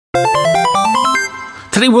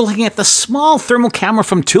Today we're looking at the small thermal camera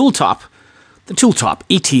from TOOLTOP, the TOOLTOP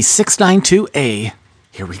ET692A.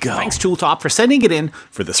 Here we go. Thanks TOOLTOP for sending it in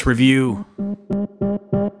for this review.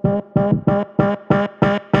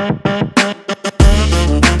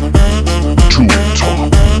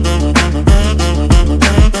 TOOLTOP.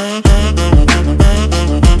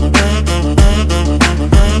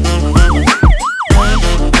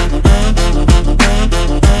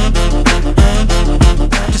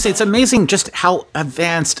 It's amazing just how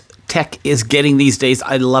advanced tech is getting these days.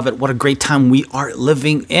 I love it. What a great time we are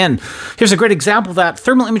living in. Here's a great example of that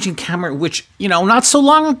thermal imaging camera, which, not so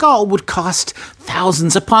long ago would cost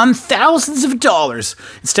thousands upon thousands of dollars.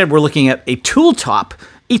 Instead, we're looking at a TOOLTOP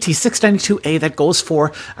ET692A that goes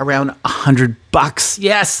for around $100.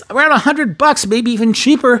 Yes, around $100, maybe even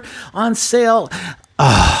cheaper on sale.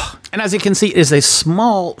 And as you can see, it is a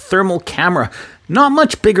small thermal camera. Not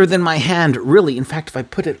much bigger than my hand, really. In fact, if I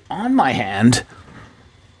put it on my hand,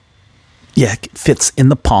 yeah, it fits in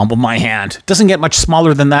the palm of my hand. Doesn't get much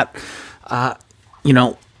smaller than that, for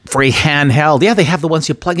a handheld. Yeah, they have the ones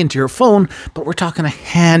you plug into your phone, but we're talking a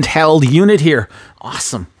handheld unit here.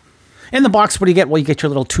 Awesome. In the box, what do you get? Well, you get your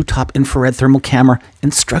little TOOLTOP infrared thermal camera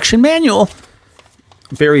instruction manual.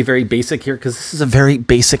 Very, very basic here, because this is a very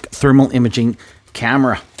basic thermal imaging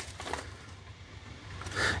camera.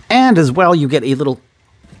 And as well, you get a little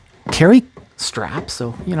carry strap.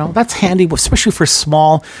 So, that's handy, especially for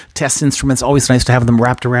small test instruments. Always nice to have them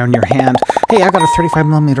wrapped around your hand. Hey, I got a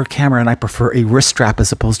 35mm camera and I prefer a wrist strap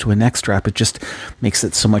as opposed to a neck strap. It just makes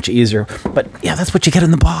it so much easier. But yeah, that's what you get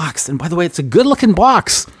in the box. And by the way, it's a good looking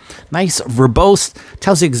box. Nice, verbose,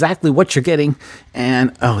 tells you exactly what you're getting.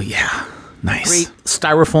 And oh yeah, nice. Great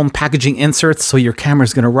styrofoam packaging inserts, so your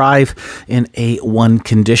camera's going to arrive in A1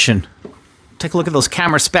 condition. Take a look at those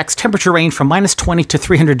camera specs. Temperature range from -20 to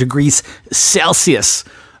 300 degrees Celsius.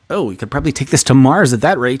 Oh, you could probably take this to Mars at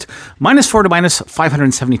that rate. -4 to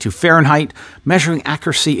 -572 Fahrenheit. Measuring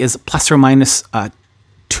accuracy is plus or minus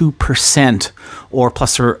 2% or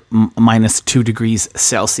plus or minus 2 degrees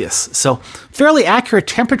Celsius. So fairly accurate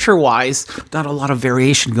temperature-wise. Not a lot of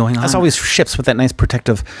variation going on. As always, ships with that nice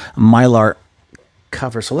protective Mylar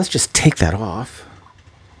cover. So let's just take that off.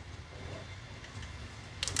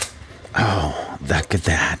 Oh, look at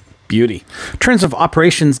that. Beauty. In terms of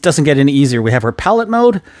operations, doesn't get any easier. We have our palette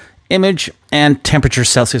mode, image, and temperature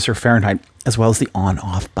Celsius or Fahrenheit, as well as the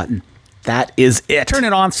on-off button. That is it. Turn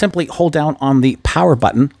it on, simply hold down on the power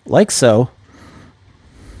button, like so.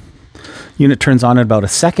 Unit turns on in about a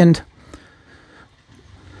second.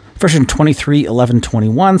 Version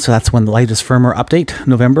 23.11.21, so that's when the latest firmware update,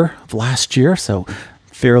 November of last year, so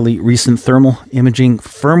fairly recent thermal imaging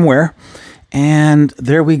firmware. And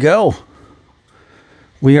there we go.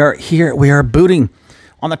 We are here. We are booting.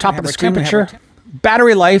 On the top of the screen, temperature,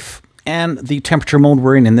 battery life, and the temperature mode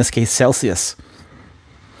we're in this case, Celsius.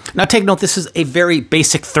 Now take note, this is a very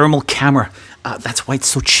basic thermal camera. That's why it's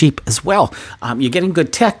so cheap as well. You're getting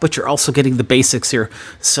good tech, but you're also getting the basics here.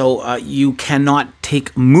 So you cannot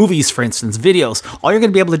take movies, for instance, videos. All you're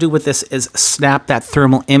going to be able to do with this is snap that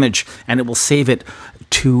thermal image, and it will save it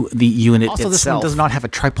to the unit itself. Also, this one does not have a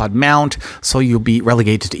tripod mount, so you'll be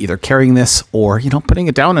relegated to either carrying this or, putting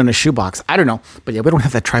it down in a shoebox. I don't know. But yeah, we don't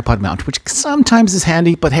have that tripod mount, which sometimes is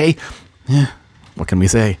handy, but hey, what can we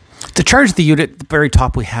say? To charge the unit, at the very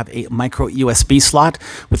top, we have a micro USB slot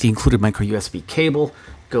with the included micro USB cable.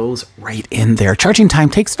 Goes right in there. Charging time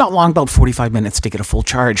takes not long, about 45 minutes to get a full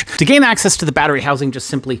charge. To gain access to the battery housing, just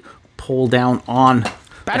simply pull down on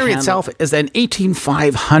battery itself is an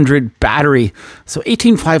 18500 battery. So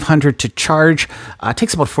 18500 to charge.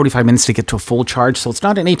 Takes about 45 minutes to get to a full charge. So it's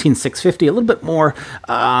not an 18650, a little bit more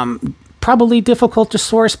probably difficult to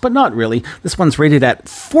source, but not really. This one's rated at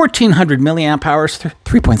 1400 milliamp hours,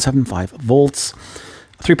 3.75 volts,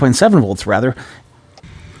 3.7 volts rather.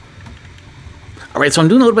 All right, so I'm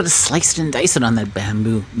doing a little bit of slicing and dicing on that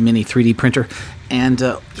Bamboo Mini 3D printer. And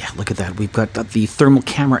yeah, look at that. We've got the thermal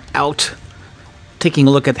camera out, taking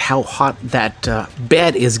a look at how hot that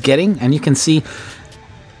bed is getting. And you can see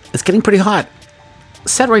it's getting pretty hot.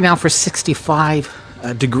 Set right now for 65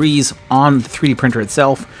 degrees on the 3D printer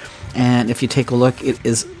itself. And if you take a look, it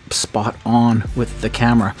is spot on with the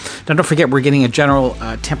camera. Now, don't forget, we're getting a general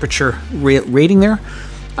temperature rating there.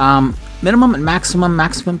 Minimum and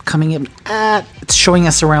maximum coming in at, it's showing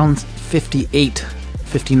us around 58,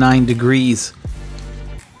 59 degrees.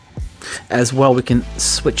 As well, we can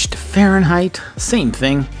switch to Fahrenheit, same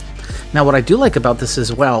thing. Now, what I do like about this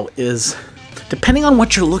as well is, depending on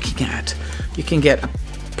what you're looking at, you can get a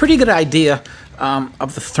pretty good idea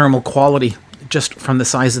of the thermal quality just from the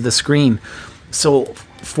size of the screen. So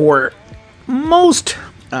for most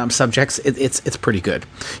subjects, it's pretty good.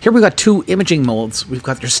 Here we got two imaging modes. We've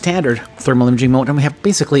got your standard thermal imaging mode, and we have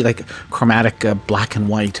basically like chromatic black and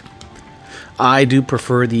white. I do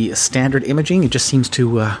prefer the standard imaging. It just seems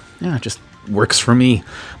to, yeah, it just works for me.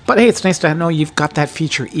 But hey, it's nice to know you've got that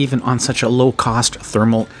feature even on such a low-cost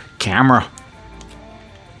thermal camera.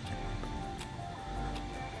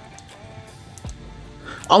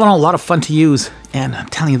 All in all, a lot of fun to use. And I'm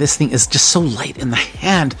telling you, this thing is just so light in the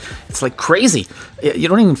hand. It's like crazy. You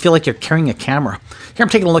don't even feel like you're carrying a camera. Here I'm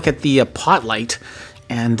taking a look at the pot light.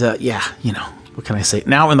 And yeah, you know, what can I say?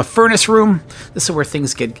 Now in the furnace room, this is where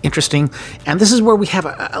things get interesting. And this is where we have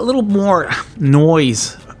a little more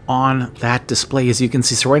noise on that display, as you can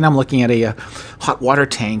see. So right now I'm looking at a hot water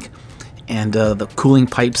tank and the cooling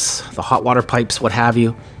pipes, the hot water pipes, what have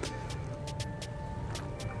you.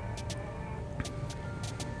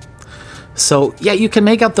 So yeah, you can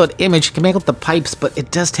make out the image, you can make out the pipes, but it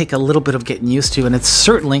does take a little bit of getting used to, and it's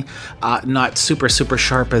certainly not super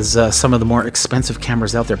sharp as some of the more expensive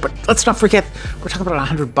cameras out there. But let's not forget, we're talking about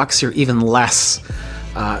 $100 here, even less.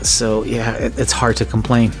 So yeah, it's hard to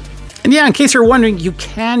complain. And yeah, in case you're wondering, you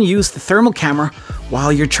can use the thermal camera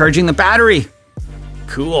while you're charging the battery.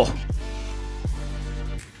 Cool.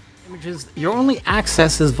 Images, your only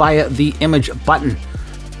access is via the image button.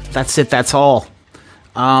 That's it, that's all.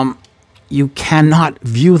 You cannot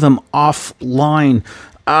view them offline.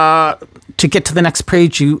 To get to the next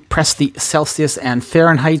page, you press the Celsius and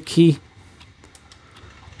Fahrenheit key,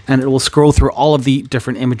 and it will scroll through all of the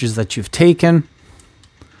different images that you've taken.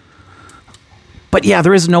 But yeah,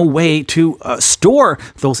 there is no way to store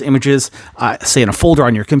those images, say in a folder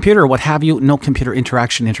on your computer or what have you. No computer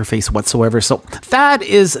interaction interface whatsoever. So that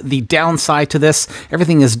is the downside to this.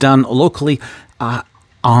 Everything is done locally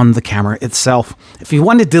on the camera itself. If you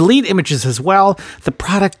want to delete images as well, the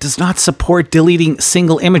product does not support deleting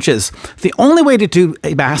single images. The only way to do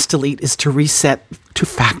a mass delete is to reset to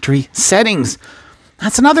factory settings.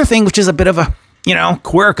 That's another thing which is a bit of a, you know,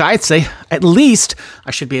 quirk, I'd say. At least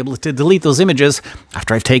I should be able to delete those images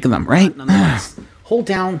after I've taken them, right? Nonetheless, hold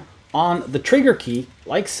down on the trigger key,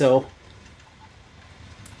 like so.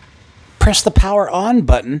 Press the power on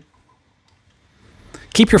button.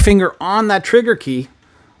 Keep your finger on that trigger key.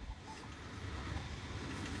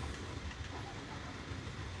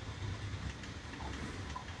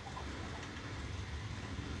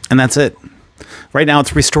 And that's it. Right now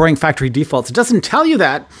it's restoring factory defaults. It doesn't tell you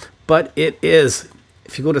that, but it is.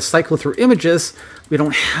 If you go to cycle through images, we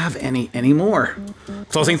don't have any anymore.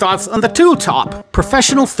 Closing thoughts on the TOOLTOP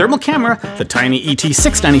Professional Thermal Camera, the tiny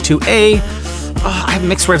ET692A. I have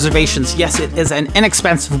mixed reservations. Yes, it is an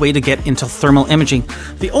inexpensive way to get into thermal imaging.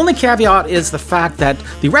 The only caveat is the fact that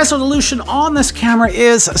the resolution on this camera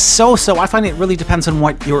is so-so. I find it really depends on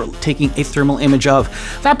what you're taking a thermal image of.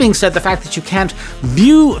 That being said, the fact that you can't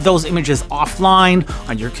view those images offline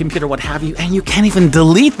on your computer, what have you, and you can't even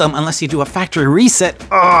delete them unless you do a factory reset,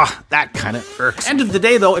 that kind of irks. End of the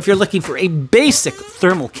day though, if you're looking for a basic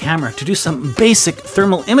thermal camera to do some basic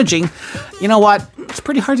thermal imaging, you know what? It's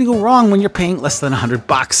pretty hard to go wrong when you're paying less than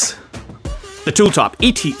 $100. The TOOLTOP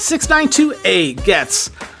ET692A gets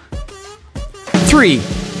 3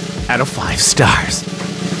 out of 5 stars.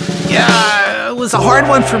 Yeah, it was a hard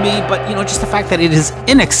one for me, but you know, just the fact that it is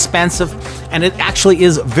inexpensive and it actually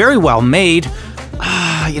is very well made,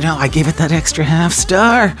 you know, I gave it that extra half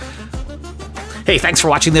star. Hey, thanks for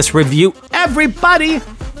watching this review, everybody.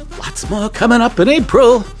 Lots more coming up in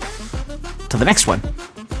April. Till the next one.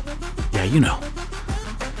 Yeah, you know.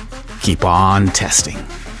 Keep on testing.